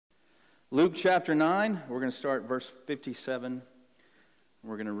Luke chapter 9, we're going to start verse 57.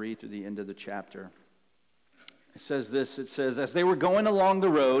 We're going to read through the end of the chapter. It says this, it says, "As they were going along the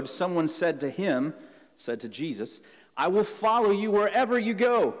road, someone said to Jesus, 'I will follow you wherever you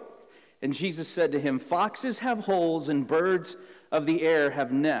go.' And Jesus said to him, 'Foxes have holes and birds of the air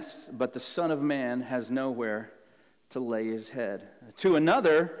have nests, but the Son of Man has nowhere to lay his head.' To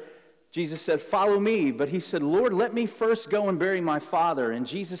another, Jesus said, 'Follow me.' But he said, 'Lord, let me first go and bury my father.' And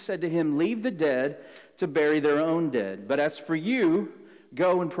Jesus said to him, 'Leave the dead to bury their own dead. But as for you,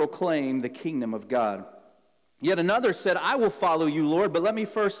 go and proclaim the kingdom of God.' Yet another said, 'I will follow you, Lord, but let me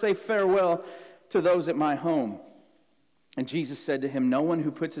first say farewell to those at my home.' And Jesus said to him, 'No one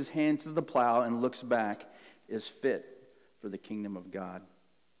who puts his hand to the plow and looks back is fit for the kingdom of God.'"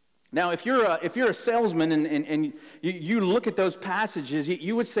 Now, if you're a salesman and you look at those passages,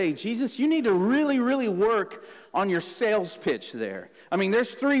 you would say, "Jesus, you need to really, really work on your sales pitch there." I mean,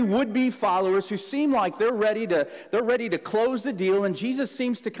 there's three would-be followers who seem like they're ready to close the deal, and Jesus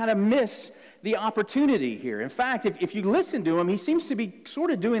seems to kind of miss the opportunity here. In fact, if you listen to him, he seems to be sort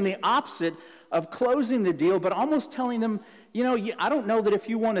of doing the opposite of closing the deal, but almost telling them, I don't know that if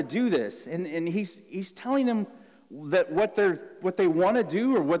you want to do this. And he's telling them that what they want to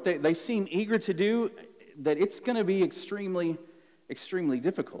do, or what they seem eager to do, that it's going to be extremely, extremely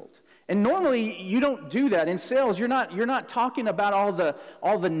difficult. And normally you don't do that in sales. You're not talking about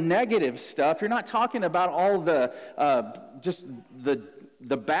all the negative stuff. You're not talking about all the just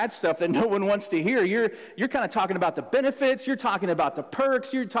the bad stuff that no one wants to hear. You're kind of talking about the benefits. You're talking about the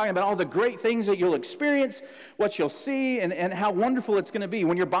perks. You're talking about all the great things that you'll experience, what you'll see, and how wonderful it's going to be.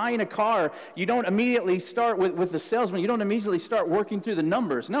 When you're buying a car, you don't immediately start with the salesman. You don't immediately start working through the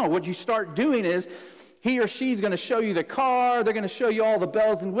numbers. No, what you start doing is he or she's going to show you the car. They're going to show you all the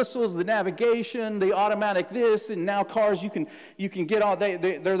bells and whistles, the navigation, the automatic this, and now cars you can get all. They're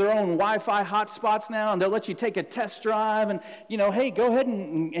their own Wi-Fi hotspots now, and they'll let you take a test drive. And hey, go ahead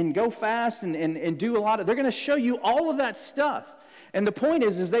and go fast and do a lot of. They're going to show you all of that stuff. And the point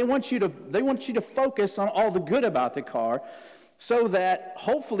is they want you to focus on all the good about the car, so that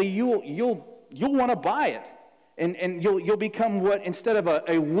hopefully you'll want to buy it. And you'll become what, instead of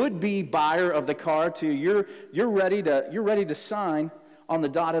a would-be buyer of the car, to you're ready to sign on the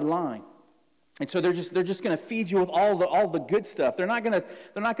dotted line. And so they're just going to feed you with all the good stuff. They're not going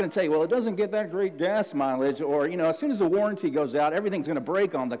to tell you, well, it doesn't get that great gas mileage, or as soon as the warranty goes out, everything's going to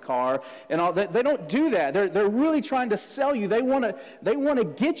break on the car, and all that. They don't do that. They're really trying to sell you. They want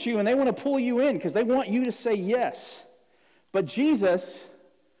to get you, and they want to pull you in because they want you to say yes. But Jesus,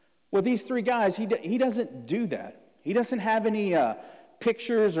 with these three guys, he doesn't do that. He doesn't have any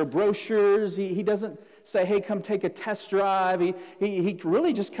pictures or brochures. He doesn't say, "Hey, come take a test drive." He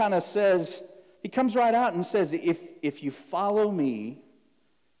really just kind of says, he comes right out and says, if you follow me,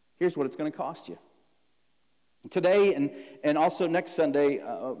 here's what it's going to cost you. Today and also next Sunday,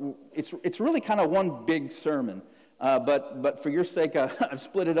 it's really kind of one big sermon. But for your sake, I've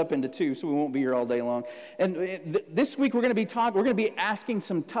split it up into two, so we won't be here all day long. And this week we're going to be asking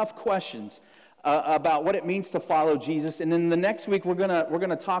some tough questions about what it means to follow Jesus. And then the next week we're going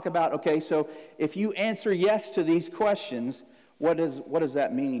to talk about, okay, so if you answer yes to these questions, what does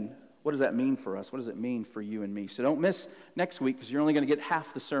that mean? What does that mean for us? What does it mean for you and me? So don't miss next week, because you're only going to get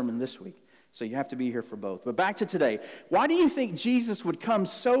half the sermon this week. So you have to be here for both. But back to today. Why do you think Jesus would come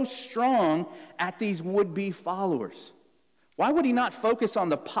so strong at these would-be followers? Why would he not focus on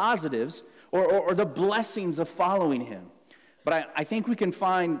the positives or the blessings of following him? But I think we can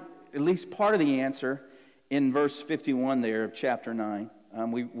find at least part of the answer in verse 51 there of chapter 9.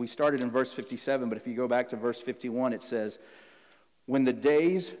 We started in verse 57, but if you go back to verse 51, it says, "When the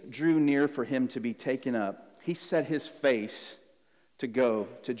days drew near for him to be taken up, he set his face to go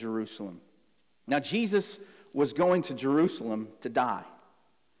to Jerusalem." Now, Jesus was going to Jerusalem to die.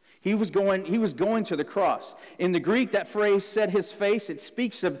 He was going to the cross. In the Greek, that phrase, "set his face," it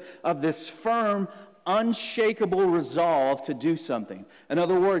speaks of this firm, unshakable resolve to do something. In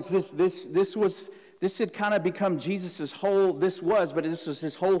other words, this had kind of become Jesus' this was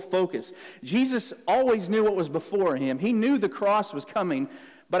his whole focus. Jesus always knew what was before him. He knew the cross was coming,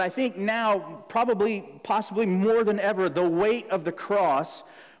 but I think now, possibly more than ever, the weight of the cross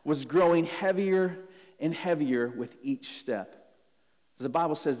was growing heavier and heavier with each step. The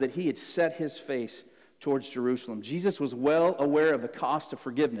Bible says that he had set his face towards Jerusalem. Jesus was well aware of the cost of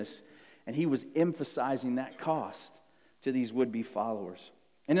forgiveness, and he was emphasizing that cost to these would-be followers.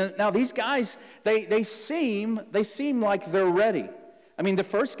 And now these guys, they seem like they're ready. I mean, the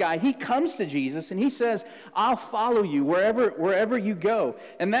first guy, he comes to Jesus and he says, I'll follow you wherever you go.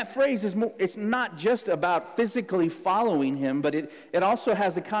 And that phrase it's not just about physically following him, but it also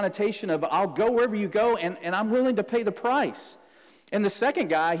has the connotation of I'll go wherever you go and I'm willing to pay the price. And the second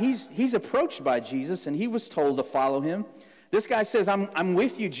guy, he's approached by Jesus and he was told to follow him. This guy says, I'm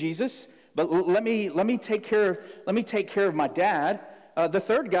with you, Jesus, but let me take care of my dad. The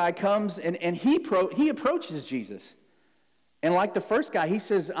third guy comes and he approaches Jesus. And like the first guy, he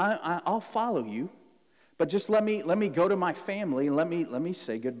says, I'll follow you, but just let me go to my family and let me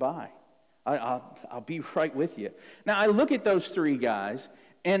say goodbye. I'll be right with you. Now, I look at those three guys,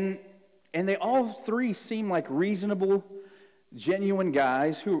 and they all three seem like reasonable, genuine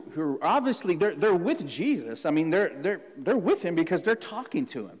guys who obviously they're with Jesus. I mean, they're with him because they're talking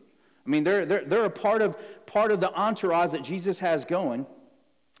to him. I mean, they're a part of the entourage that Jesus has going,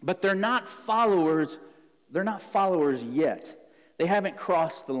 but they're not followers. They're not followers yet. They haven't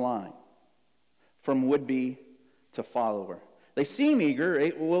crossed the line from would-be to follower. They seem eager.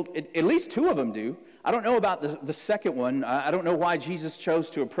 At least two of them do. I don't know about the second one. I don't know why Jesus chose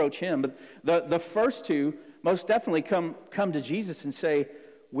to approach him. But the first two most definitely come to Jesus and say,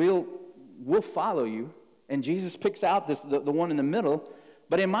 we'll follow you. And Jesus picks out the one in the middle.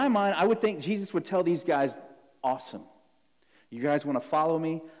 But in my mind, I would think Jesus would tell these guys, awesome. You guys want to follow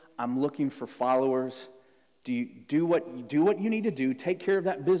me? I'm looking for followers. Do what you need to do, take care of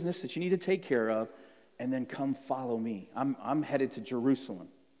that business that you need to take care of, and then come follow me. I'm headed to Jerusalem.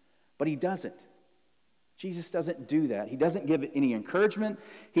 But he doesn't. Jesus doesn't do that. He doesn't give any encouragement.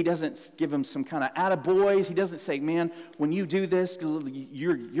 He doesn't give him some kind of attaboys. He doesn't say, man, when you do this,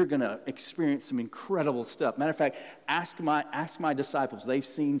 you're going to experience some incredible stuff. Matter of fact, ask my disciples. They've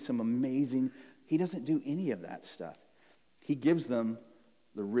seen some amazing. He doesn't do any of that stuff. He gives them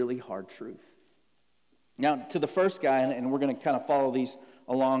the really hard truth. Now, to the first guy, and we're going to kind of follow these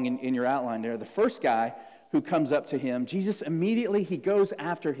along in your outline there. The first guy who comes up to him, Jesus immediately, he goes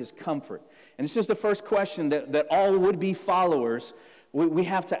after his comfort. And this is the first question that all would-be followers, we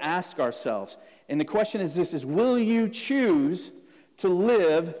have to ask ourselves. And the question is this, will you choose to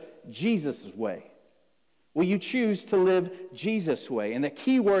live Jesus' way? Will you choose to live Jesus' way? And the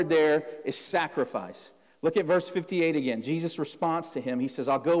key word there is sacrifice. Look at verse 58 again. Jesus' response to him, he says,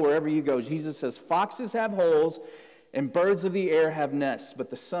 I'll go wherever you go. Jesus says, foxes have holes and birds of the air have nests, but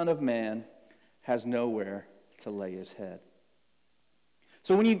the Son of Man has nowhere to lay his head.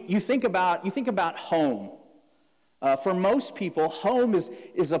 So when you think about home, for most people, home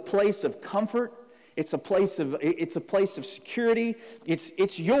is a place of comfort. It's a place of security.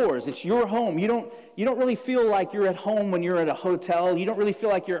 It's yours. It's your home. You don't really feel like you're at home when you're at a hotel. You don't really feel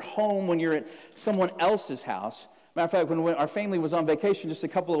like you're at home when you're at someone else's house. Matter of fact, when our family was on vacation just a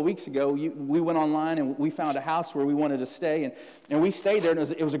couple of weeks ago, we went online and we found a house where we wanted to stay, and we stayed there.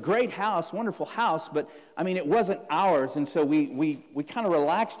 And it was a great house, wonderful house, but I mean it wasn't ours, and so we kind of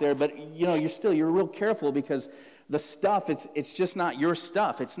relaxed there. But you're real careful because the stuff, it's just not your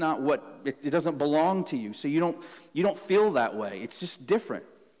stuff. It's not it doesn't belong to you. So you don't feel that way. It's just different.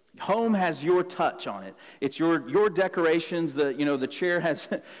 Home has your touch on it. It's your decorations. The chair has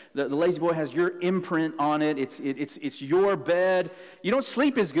the lazy boy has your imprint on it. It's your bed. You don't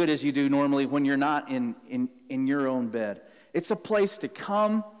sleep as good as you do normally when you're not in your own bed. It's a place to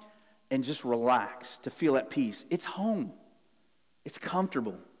come and just relax, to feel at peace. It's home. It's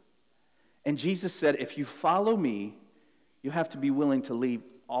comfortable. And Jesus said, if you follow me, you have to be willing to leave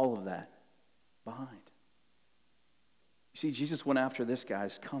all of that behind. You see, Jesus went after this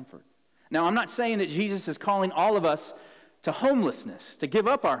guy's comfort. Now, I'm not saying that Jesus is calling all of us to homelessness, to give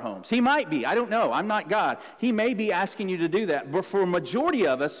up our homes. He might be. I don't know. I'm not God. He may be asking you to do that. But for a majority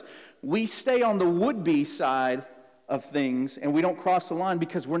of us, we stay on the would-be side of things, and we don't cross the line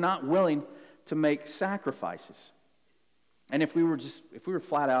because we're not willing to make sacrifices. And if we were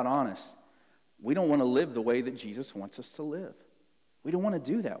flat out honest, we don't want to live the way that Jesus wants us to live. We don't want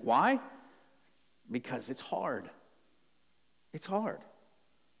to do that. Why? Because it's hard. It's hard.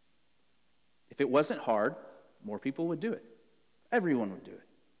 If it wasn't hard, more people would do it. Everyone would do it.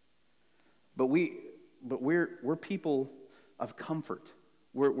 But we're people of comfort.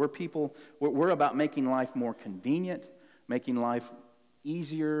 We're about making life more convenient, making life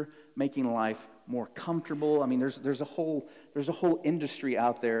easier, making life more comfortable. I mean, there's a whole industry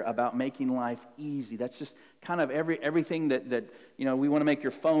out there about making life easy. That's just kind of everything that we want to make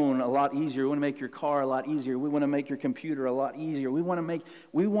your phone a lot easier. We want to make your car a lot easier. We want to make your computer a lot easier. We want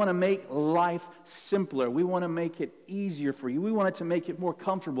to make life simpler. We want to make it easier for you. We want it to make it more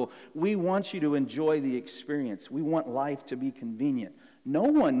comfortable. We want you to enjoy the experience. We want life to be convenient. No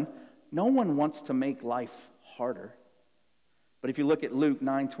one wants to make life harder. But if you look at Luke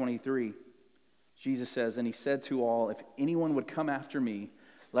 9:23, Jesus says, "And he said to all, if anyone would come after me,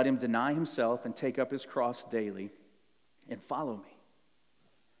 let him deny himself and take up his cross daily and follow me."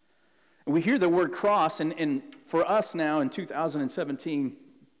 And we hear the word cross, and for us now in 2017,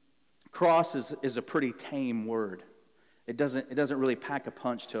 cross is a pretty tame word. It doesn't really pack a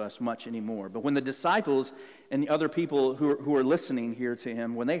punch to us much anymore. But when the disciples and the other people who are listening here to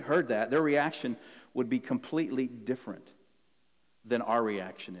him, when they heard that, their reaction would be completely different than our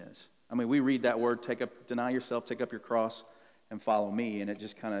reaction is. I mean, we read that word, deny yourself, take up your cross, and follow me, and it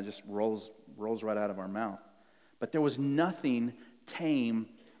just kind of just rolls right out of our mouth. But there was nothing tame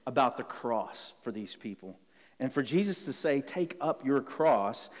about the cross for these people. And for Jesus to say, take up your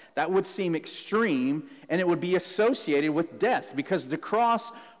cross, that would seem extreme, and it would be associated with death, because the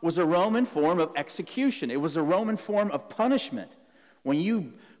cross was a Roman form of execution. It was a Roman form of punishment. When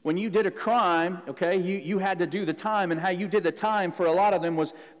you did a crime, okay, you had to do the time, and how you did the time for a lot of them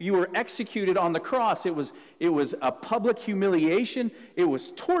was you were executed on the cross. It was a public humiliation. It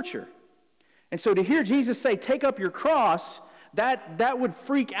was torture. And so to hear Jesus say, take up your cross, that would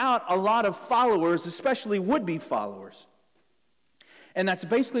freak out a lot of followers, especially would-be followers. And that's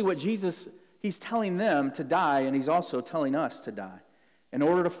basically what Jesus, he's telling them to die, and he's also telling us to die. In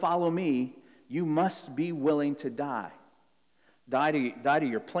order to follow me, you must be willing to die. Die to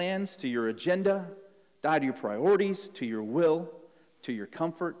your plans, to your agenda, die to your priorities, to your will, to your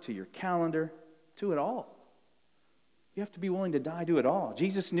comfort, to your calendar, to it all. You have to be willing to die to it all.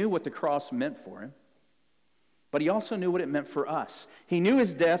 Jesus knew what the cross meant for him. But he also knew what it meant for us. He knew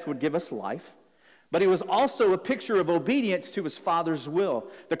his death would give us life, but it was also a picture of obedience to his Father's will.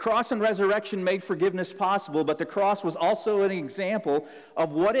 The cross and resurrection made forgiveness possible, but the cross was also an example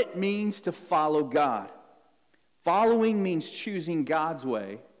of what it means to follow God. Following means choosing God's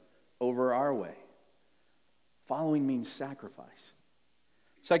way over our way. Following means sacrifice.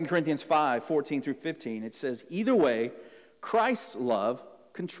 2 Corinthians 5:14-15, it says, either way, Christ's love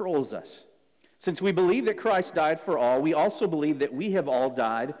controls us. Since we believe that Christ died for all, we also believe that we have all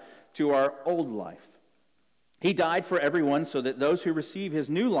died to our old life. He died for everyone so that those who receive his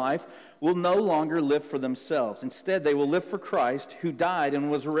new life will no longer live for themselves. Instead, they will live for Christ, who died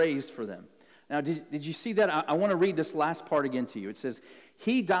and was raised for them. Now, did you see that? I want to read this last part again to you. It says,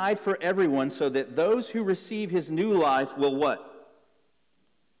 he died for everyone so that those who receive his new life will what?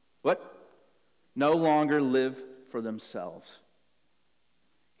 What? No longer live for themselves.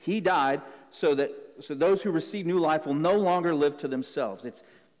 He died so those who receive new life will no longer live to themselves. It's,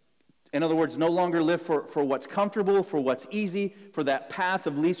 in other words, no longer live for what's comfortable, for what's easy, for that path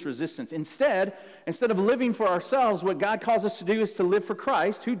of least resistance. Instead of living for ourselves, what God calls us to do is to live for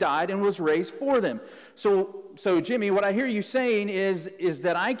Christ, who died and was raised for them. So Jimmy, what I hear you saying is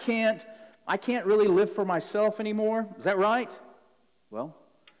that I can't really live for myself anymore. Is that right? Well,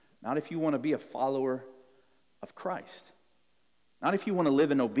 not if you want to be a follower of Christ. Not if you want to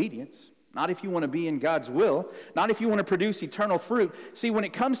live in obedience. Not if you want to be in God's will. Not if you want to produce eternal fruit. See, when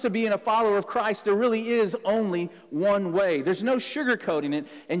it comes to being a follower of Christ, there really is only one way. There's no sugarcoating it.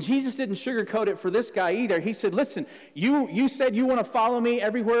 And Jesus didn't sugarcoat it for this guy either. He said, listen, you said you want to follow me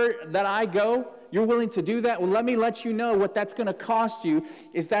everywhere that I go. You're willing to do that? Well, let me let you know what that's going to cost you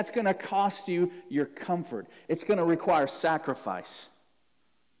is that's going to cost you your comfort. It's going to require sacrifice.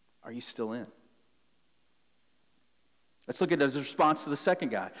 Are you still in? Let's look at his response to the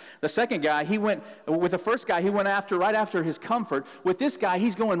second guy. The second guy, with the first guy, he went right after his comfort. With this guy,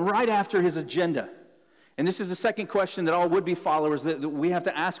 he's going right after his agenda. And this is the second question that all would-be followers that we have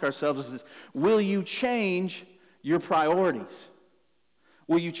to ask ourselves is, will you change your priorities?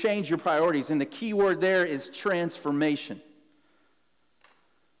 Will you change your priorities? And the key word there is transformation.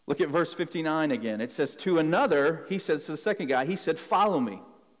 Look at verse 59 again. It says, to another, he says to the second guy, he said, follow me.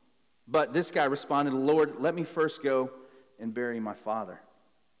 But this guy responded, Lord, let me first go and bury my father.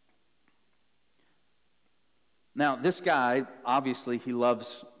 Now, this guy, obviously, he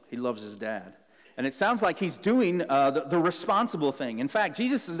loves his dad. And it sounds like he's doing the responsible thing. In fact,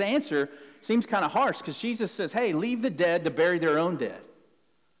 Jesus' answer seems kind of harsh because Jesus says, hey, leave the dead to bury their own dead.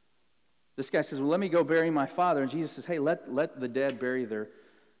 This guy says, well, let me go bury my father. And Jesus says, hey, let the dead bury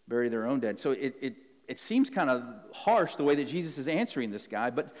their own dead. So it seems kind of harsh the way that Jesus is answering this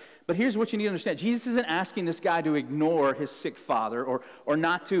guy, but here's what you need to understand. Jesus isn't asking this guy to ignore his sick father or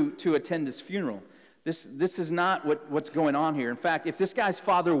not to attend his funeral. This is not what's going on here. In fact, if this guy's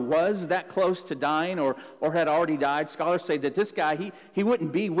father was that close to dying or had already died, scholars say that this guy, he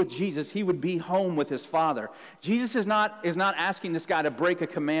wouldn't be with Jesus. He would be home with his father. Jesus is not asking this guy to break a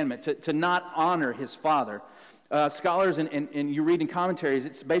commandment, to not honor his father. Scholars and you read in commentaries,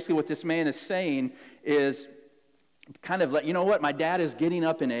 it's basically what this man is saying is kind of like, you know what, my dad is getting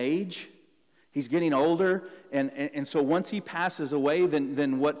up in age. He's getting older, and so once he passes away,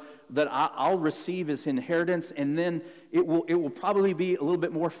 then what that I'll receive is inheritance, and then it will probably be a little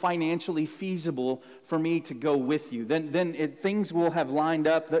bit more financially feasible for me to go with you. Then things will have lined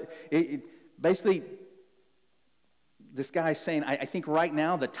up. Basically, this guy's saying, I think right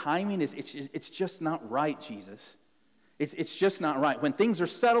now the timing it's just not right, Jesus. It's just not right. When things are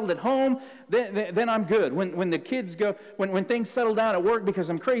settled at home, then I'm good. When the kids go, when things settle down at work because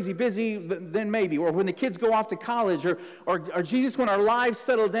I'm crazy busy, then maybe. Or when the kids go off to college, or Jesus, when our lives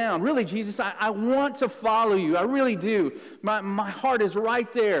settle down. Really, Jesus, I want to follow you. I really do. My heart is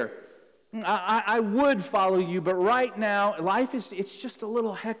right there. I would follow you, but right now, life it's just a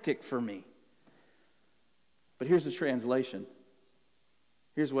little hectic for me. But here's the translation.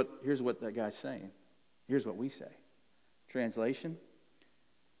 Here's what that guy's saying. Here's what we say. Translation,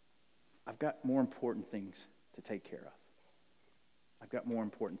 I've got more important things to take care of. I've got more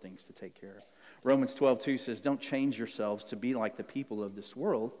important things to take care of. Romans 12:2 says, don't change yourselves to be like the people of this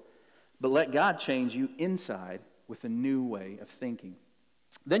world, but let God change you inside with a new way of thinking.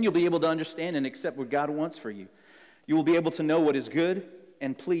 Then you'll be able to understand and accept what God wants for you. You will be able to know what is good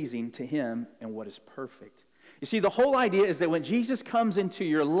and pleasing to Him and what is perfect. You see, the whole idea is that when Jesus comes into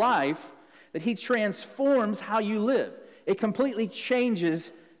your life, that He transforms how you live. It completely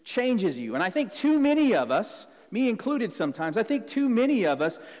changes you. And I think too many of us, me included sometimes, I think too many of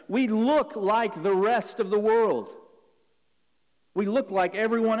us, we look like the rest of the world. We look like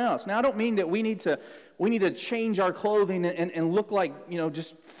everyone else. Now, I don't mean that we need to change our clothing and look like,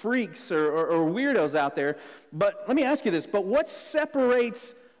 just freaks or weirdos out there. But let me ask you this, but what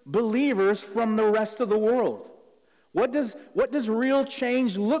separates believers from the rest of the world? What does real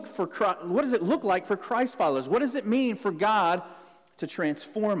change look for? What does it look like for Christ followers? What does it mean for God to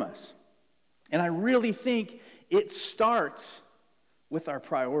transform us? And I really think it starts with our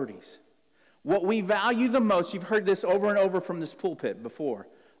priorities. What we value the most, you've heard this over and over from this pulpit before.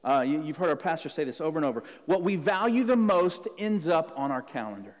 You've heard our pastor say this over and over. What we value the most ends up on our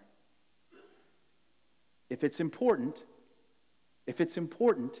calendar. If it's important, it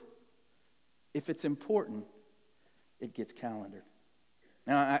gets calendared.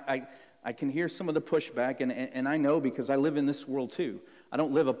 Now, I can hear some of the pushback, and I know because I live in this world too. I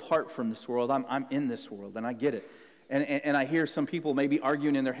don't live apart from this world. I'm in this world, and I get it. And I hear some people maybe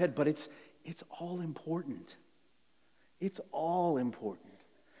arguing in their head, but it's all important. It's all important.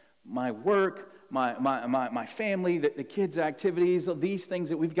 My work, my family, the kids' activities, these things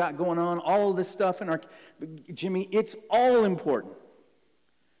that we've got going on, all of this stuff in our... Jimmy, it's all important.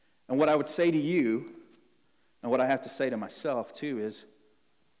 And what I would say to you, and what I have to say to myself too, is,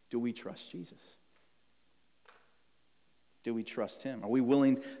 do we trust Jesus? Do we trust Him? Are we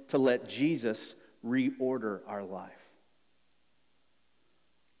willing to let Jesus reorder our life?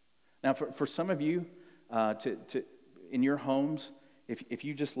 Now, for some of you, in your homes, if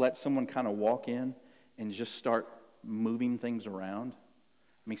you just let someone kind of walk in and just start moving things around,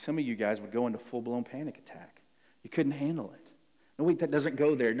 I mean, some of you guys would go into full-blown panic attack. You couldn't handle it. No, wait, that doesn't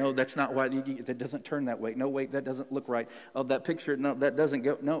go there. No, that's not why. That doesn't turn that way. No, wait, that doesn't look right. Oh, that picture, no, that doesn't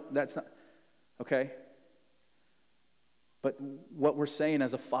go. No, that's not. Okay? But what we're saying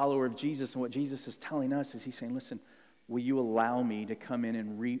as a follower of Jesus and what Jesus is telling us is He's saying, listen, will you allow me to come in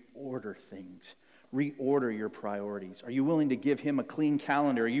and reorder things? Reorder your priorities. Are you willing to give Him a clean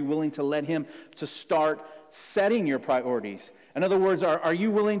calendar? Are you willing to let Him to start setting your priorities? In other words, are you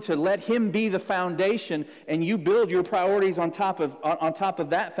willing to let Him be the foundation and you build your priorities on top of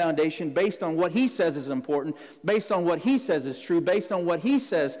that foundation based on what He says is important, based on what He says is true, based on what He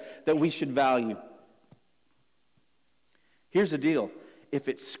says that we should value? Here's the deal. If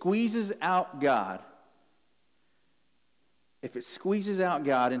it squeezes out God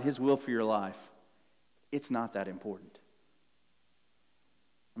and His will for your life, it's not that important.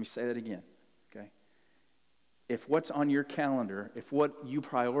 Let me say that again, okay? If what's on your calendar, if what you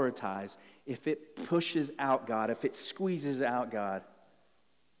prioritize, if it pushes out God, if it squeezes out God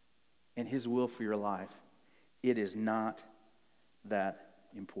and His will for your life, it is not that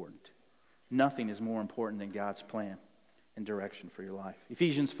important. Nothing is more important than God's plan and direction for your life.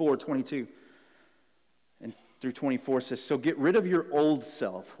 Ephesians 4:22 and through 24 says, so get rid of your old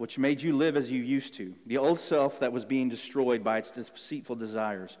self, which made you live as you used to. The old self that was being destroyed by its deceitful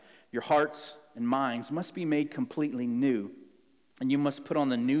desires. Your hearts and minds must be made completely new. And you must put on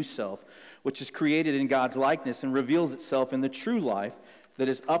the new self, which is created in God's likeness and reveals itself in the true life that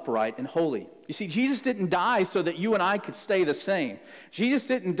is upright and holy. You see, Jesus didn't die so that you and I could stay the same. Jesus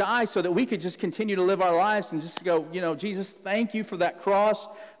didn't die so that we could just continue to live our lives and just go, Jesus, thank you for that cross.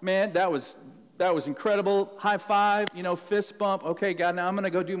 Man, that was That was incredible. High five, fist bump. Okay, God, now I'm going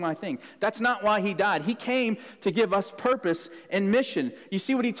to go do my thing. That's not why he died. He came to give us purpose and mission. You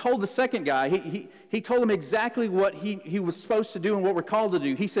see what he told the second guy? He told him exactly what he was supposed to do and what we're called to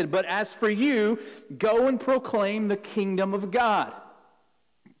do. He said, but as for you, go and proclaim the kingdom of God.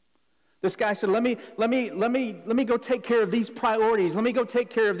 This guy said, let me go take care of these priorities. Let me go take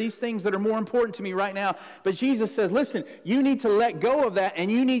care of these things that are more important to me right now. But Jesus says, listen, you need to let go of that,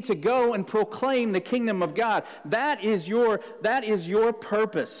 and you need to go and proclaim the kingdom of God. That is your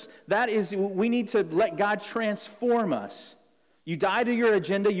purpose. We need to let God transform us. You die to your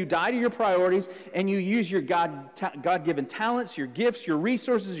agenda, you die to your priorities, and you use your God-given talents, your gifts, your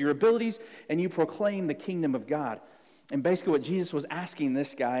resources, your abilities, and you proclaim the kingdom of God. And basically what Jesus was asking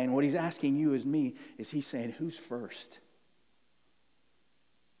this guy, and what he's asking you as me, is he's saying, who's first?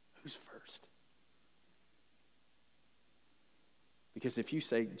 Who's first? Because if you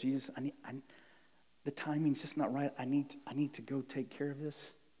say, Jesus, the timing's just not right, I need to go take care of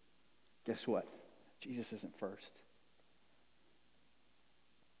this, guess what? Jesus isn't first.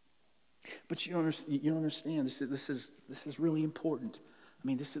 But you understand, this is really important. I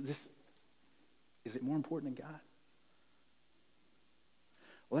mean, is it more important than God?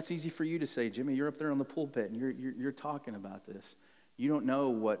 Well, that's easy for you to say, Jimmy. You're up there on the pulpit, and you're talking about this. You don't know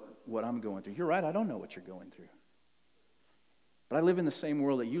what I'm going through. You're right, I don't know what you're going through. But I live in the same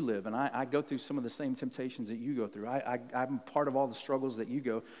world that you live, and I go through some of the same temptations that you go through. I'm part of all the struggles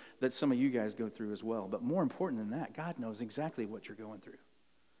that some of you guys go through as well. But more important than that, God knows exactly what you're going through.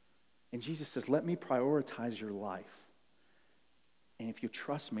 And Jesus says, let me prioritize your life. And if you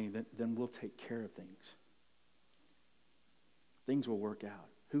trust me, then we'll take care of things. Things will work out.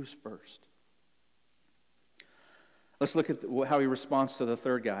 Who's first? Let's look at how he responds to the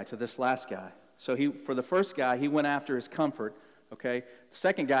third guy, to this last guy. So for the first guy, he went after his comfort, okay? The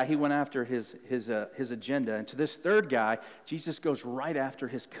second guy, he went after his agenda. And to this third guy, Jesus goes right after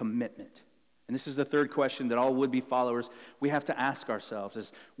his commitment. And this is the third question that all would-be followers, we have to ask ourselves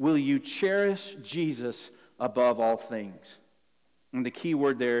is, will you cherish Jesus above all things? And the key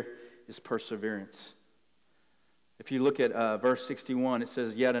word there is perseverance. If you look at verse 61, it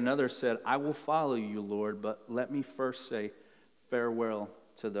says, yet another said, I will follow you, Lord, but let me first say farewell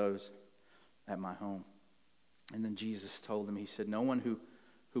to those at my home. And then Jesus told him, he said, no one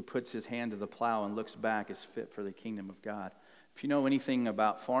who puts his hand to the plow and looks back is fit for the kingdom of God. If you know anything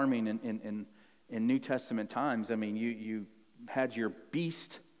about farming in New Testament times, I mean, you had your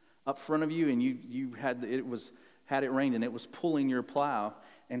beast up front of you, and you had it rained, and it was pulling your plow.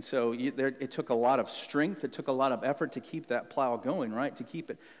 And so it took a lot of strength, it took a lot of effort to keep that plow going, right? To keep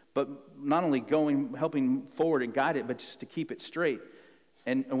it, but not only going, helping forward and guide it, but just to keep it straight.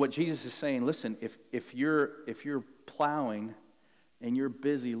 And what Jesus is saying, listen, if you're plowing and you're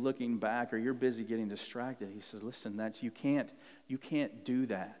busy looking back or you're busy getting distracted, he says, listen, you can't do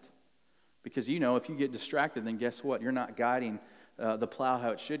that. Because if you get distracted, then guess what? You're not guiding the plow how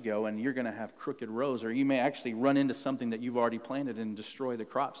it should go, and you're going to have crooked rows, or you may actually run into something that you've already planted and destroy the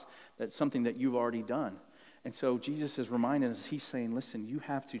crops. That's something that you've already done. And so Jesus is reminding us, he's saying, listen, you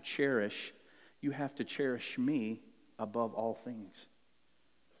have to cherish me above all things.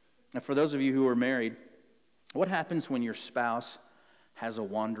 Now, for those of you who are married, what happens when your spouse has a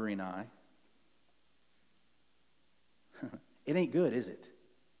wandering eye? It ain't good, is it?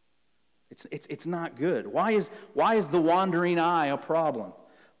 It's not good. Why is the wandering eye a problem?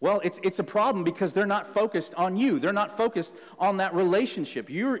 Well, it's a problem because they're not focused on you. They're not focused on that relationship.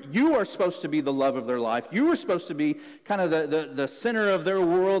 You are supposed to be the love of their life. You are supposed to be kind of the center of their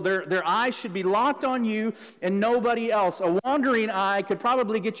world. Their eyes should be locked on you and nobody else. A wandering eye could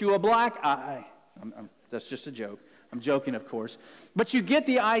probably get you a black eye. That's just a joke. I'm joking, of course. But you get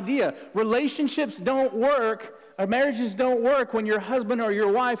the idea. Relationships don't work. Marriages don't work when your husband or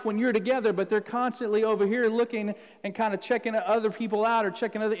your wife, when you're together, but they're constantly over here looking and kind of checking other people out or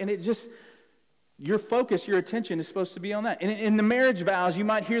and it just, your focus, your attention is supposed to be on that. And in the marriage vows, you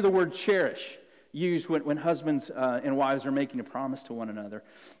might hear the word cherish used when husbands and wives are making a promise to one another.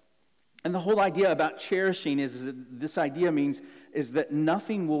 And the whole idea about cherishing is that this idea is that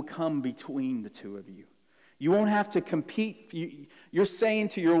nothing will come between the two of you. You won't have to compete. You're saying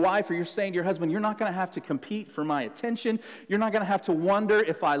to your wife or you're saying to your husband, you're not going to have to compete for my attention. You're not going to have to wonder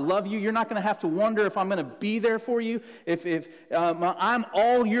if I love you. You're not going to have to wonder if I'm going to be there for you. If I'm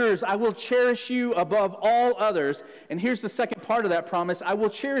all yours, I will cherish you above all others. And here's the second part of that promise. I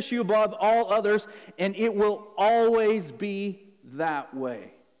will cherish you above all others, and it will always be that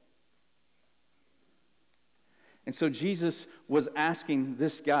way. And so Jesus was asking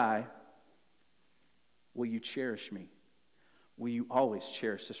this guy, will you cherish me? we always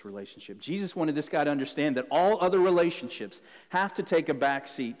cherish this relationship. Jesus wanted this guy to understand that all other relationships have to take a back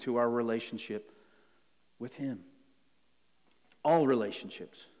seat to our relationship with him. All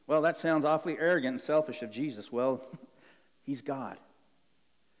relationships. Well, that sounds awfully arrogant and selfish of Jesus. Well, he's God.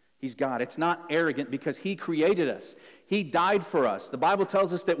 He's God. It's not arrogant because he created us. He died for us. The Bible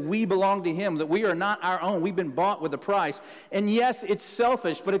tells us that we belong to him, that we are not our own. We've been bought with a price. And yes, it's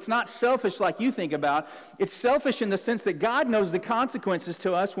selfish, but it's not selfish like you think about. It's selfish in the sense that God knows the consequences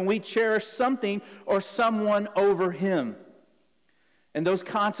to us when we cherish something or someone over him. And those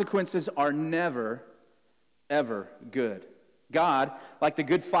consequences are never, ever good. God, like the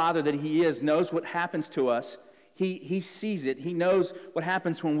good father that he is, knows what happens to us. He sees it. He knows what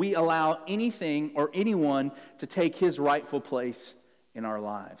happens when we allow anything or anyone to take his rightful place in our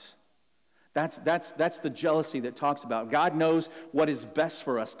lives. That's the jealousy that talks about. God knows what is best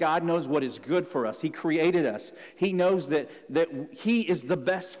for us. God knows what is good for us. He created us. He knows that he is the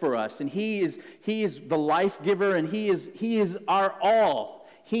best for us, and he is the life giver, and he is our all.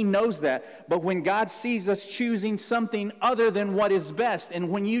 He knows that. But when God sees us choosing something other than what is best, and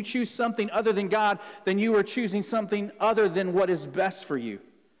when you choose something other than God, then you are choosing something other than what is best for you.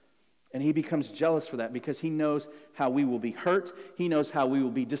 And he becomes jealous for that because he knows how we will be hurt. He knows how we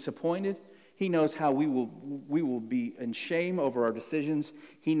will be disappointed. He knows how we will be in shame over our decisions.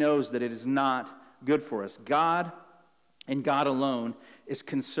 He knows that it is not good for us. God and God alone is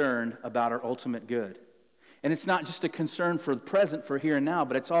concerned about our ultimate good. And it's not just a concern for the present, for here and now,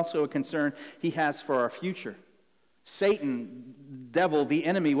 but it's also a concern he has for our future. Satan, devil, the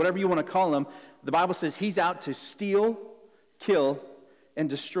enemy, whatever you want to call him, the Bible says he's out to steal, kill, and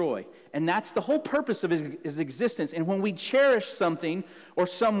destroy. And that's the whole purpose of his existence. And when we cherish something or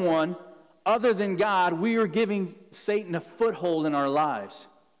someone other than God, we are giving Satan a foothold in our lives.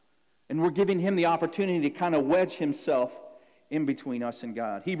 And we're giving him the opportunity to kind of wedge himself in between us and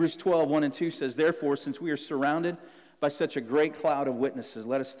God. Hebrews 12, 1 and 2 says, "Therefore, since we are surrounded by such a great cloud of witnesses,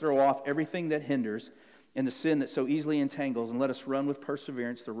 let us throw off everything that hinders and the sin that so easily entangles, and let us run with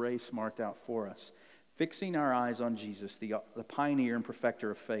perseverance the race marked out for us, fixing our eyes on Jesus, the pioneer and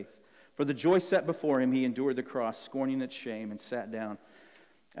perfecter of faith. For the joy set before him, he endured the cross, scorning its shame, and sat down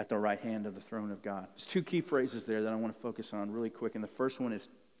at the right hand of the throne of God." There's two key phrases there that I want to focus on really quick. And the first one is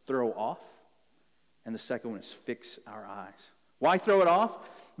throw off, and the second one is fix our eyes. Why throw it off?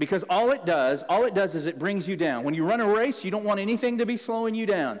 Because all it does is it brings you down. When you run a race, you don't want anything to be slowing you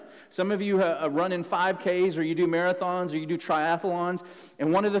down. Some of you run in 5Ks, or you do marathons, or you do triathlons,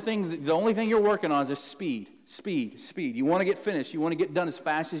 and the only thing you're working on is speed. You want to get finished. You want to get done as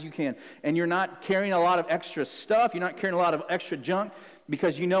fast as you can. And you're not carrying a lot of extra stuff. You're not carrying a lot of extra junk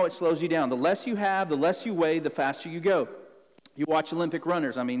because you know it slows you down. The less you have, the less you weigh, the faster you go. You watch Olympic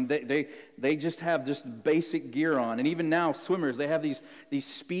runners. I mean, they just have just basic gear on. And even now, swimmers, they have these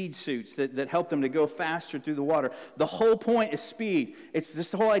speed suits that help them to go faster through the water. The whole point is speed. It's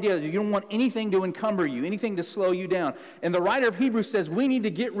just the whole idea that you don't want anything to encumber you, anything to slow you down. And the writer of Hebrews says we need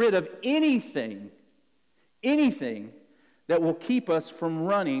to get rid of anything that will keep us from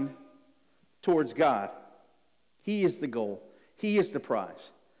running towards God. He is the goal. He is the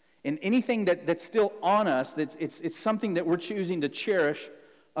prize. And anything that's still on us, it's something that we're choosing to cherish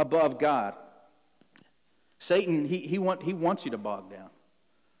above God. Satan, he wants you to bog down.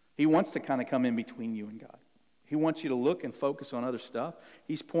 He wants to kind of come in between you and God. He wants you to look and focus on other stuff.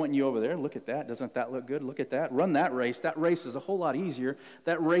 He's pointing you over there. Look at that. Doesn't that look good? Look at that. Run that race. That race is a whole lot easier.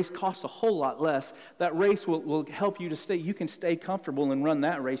 That race costs a whole lot less. That race will help you to stay. You can stay comfortable and run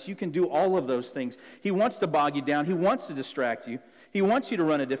that race. You can do all of those things. He wants to bog you down. He wants to distract you. He wants you to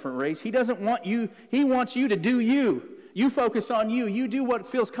run a different race. He doesn't want you. He wants you to do you. You focus on you. You do what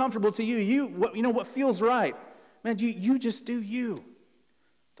feels comfortable to you. What feels right. Man, you just do you.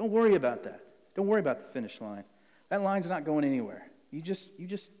 Don't worry about that. Don't worry about the finish line. That line's not going anywhere. You just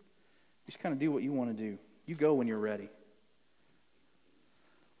kind of do what you want to do. You go when you're ready.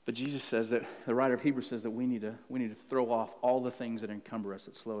 But Jesus says that, the writer of Hebrews says that we need to throw off all the things that encumber us,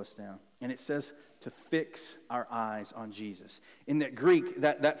 that slow us down. And it says to fix our eyes on Jesus. In that Greek,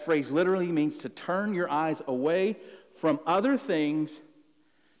 that phrase literally means to turn your eyes away from other things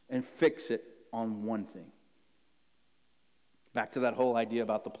and fix it on one thing. Back to that whole idea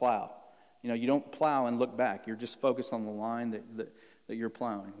about the plow. You don't plow and look back. You're just focused on the line that you're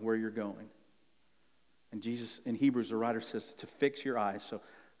plowing, where you're going. And Jesus, in Hebrews, the writer says to fix your eyes. So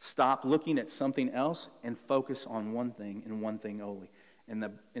stop looking at something else and focus on one thing and one thing only. And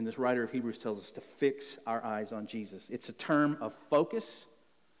this writer of Hebrews tells us to fix our eyes on Jesus. It's a term of focus,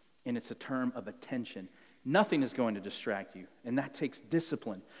 and it's a term of attention. Nothing is going to distract you, and that takes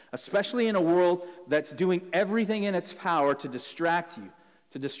discipline, especially in a world that's doing everything in its power to distract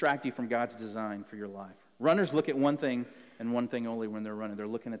you from God's design for your life. Runners look at one thing and one thing only when they're running. They're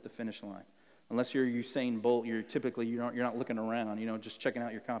looking at the finish line. Unless you're Usain Bolt, you're not looking around, just checking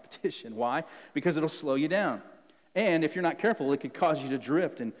out your competition. Why? Because it'll slow you down. And if you're not careful, it could cause you to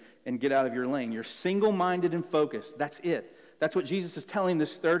drift and get out of your lane. You're single-minded and focused. That's it. That's what Jesus is telling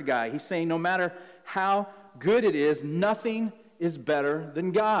this third guy. He's saying no matter how good it is, nothing is better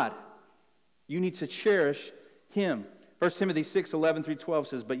than God. You need to cherish Him. 1 Timothy 6:11-12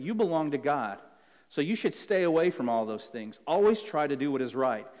 says, "But you belong to God, so you should stay away from all those things. Always try to do what is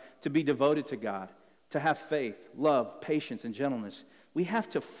right, to be devoted to God, to have faith, love, patience, and gentleness." We have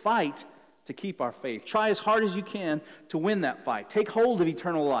to fight to keep our faith. Try as hard as you can to win that fight. Take hold of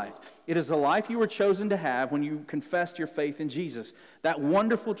eternal life. It is the life you were chosen to have when you confessed your faith in Jesus. That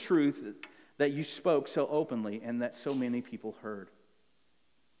wonderful truth that you spoke so openly and that so many people heard.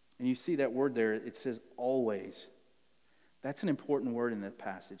 And you see that word there, it says always. That's an important word in that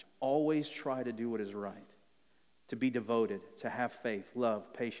passage. Always try to do what is right. To be devoted, to have faith,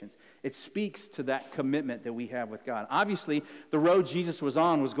 love, patience. It speaks to that commitment that we have with God. Obviously, the road Jesus was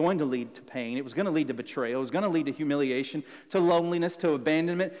on was going to lead to pain. It was going to lead to betrayal. It was going to lead to humiliation, to loneliness, to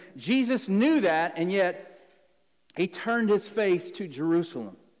abandonment. Jesus knew that, and yet He turned His face to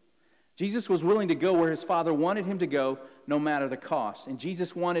Jerusalem. Jesus was willing to go where His Father wanted Him to go, no matter the cost. And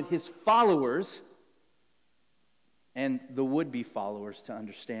Jesus wanted His followers and the would-be followers to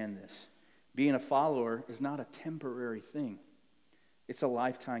understand this. Being a follower is not a temporary thing. It's a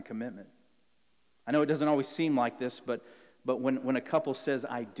lifetime commitment. I know it doesn't always seem like this, but when a couple says,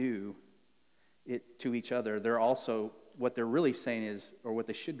 "I do," it to each other, they're also, what they're really saying is, or what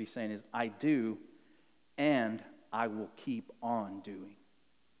they should be saying is, "I do, and I will keep on doing."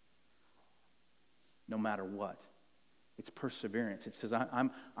 No matter what. It's perseverance. It says,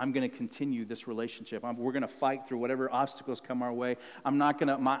 I'm going to continue this relationship. We're going to fight through whatever obstacles come our way.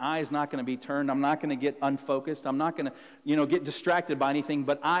 My eye's not going to be turned. I'm not going to get unfocused. I'm not going to, get distracted by anything.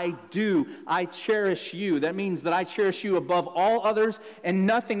 But I cherish you. That means that I cherish you above all others, and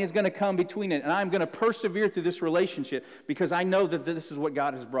nothing is going to come between it. And I'm going to persevere through this relationship because I know that this is what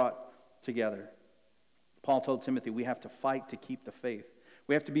God has brought together. Paul told Timothy, we have to fight to keep the faith.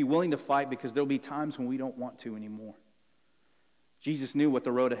 We have to be willing to fight because there'll be times when we don't want to anymore. Jesus knew what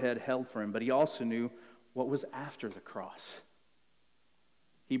the road ahead held for Him, but He also knew what was after the cross.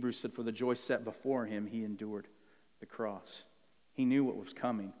 Hebrews said, for the joy set before Him, He endured the cross. He knew what was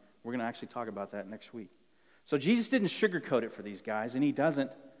coming. We're going to actually talk about that next week. So Jesus didn't sugarcoat it for these guys, and He doesn't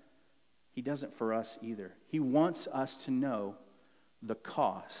for us either. He wants us to know the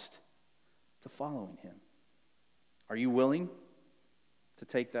cost to following Him. Are you willing to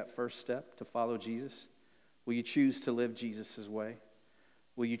take that first step to follow Jesus? Will you choose to live Jesus' way?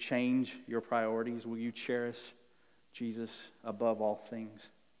 Will you change your priorities? Will you cherish Jesus above all things?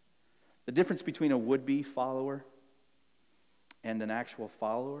 The difference between a would-be follower and an actual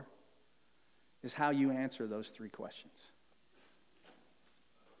follower is how you answer those three questions.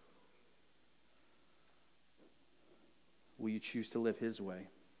 Will you choose to live His way?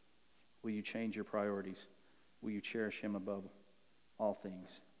 Will you change your priorities? Will you cherish Him above all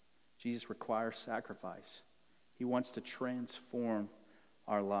things? Jesus requires sacrifice. He wants to transform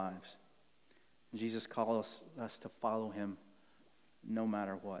our lives. Jesus calls us to follow Him no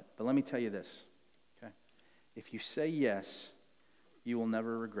matter what. But let me tell you this, okay? If you say yes, you will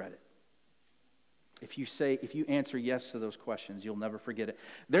never regret it. If you answer yes to those questions, you'll never forget it.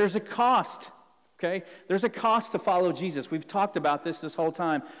 There's a cost, okay? There's a cost to follow Jesus. We've talked about this whole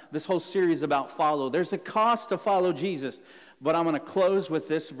time, this whole series about follow. There's a cost to follow Jesus. But I'm going to close with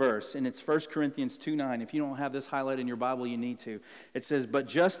this verse, and it's 1 Corinthians 2:9. If you don't have this highlighted in your Bible, you need to. It says, but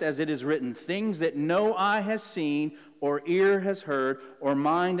just as it is written, things that no eye has seen, or ear has heard, or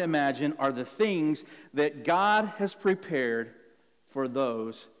mind imagined, are the things that God has prepared for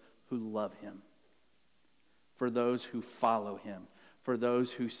those who love Him, for those who follow Him, for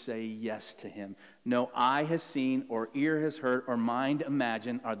those who say yes to Him. No eye has seen, or ear has heard, or mind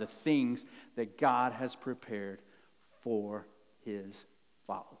imagined, are the things that God has prepared for His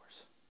followers.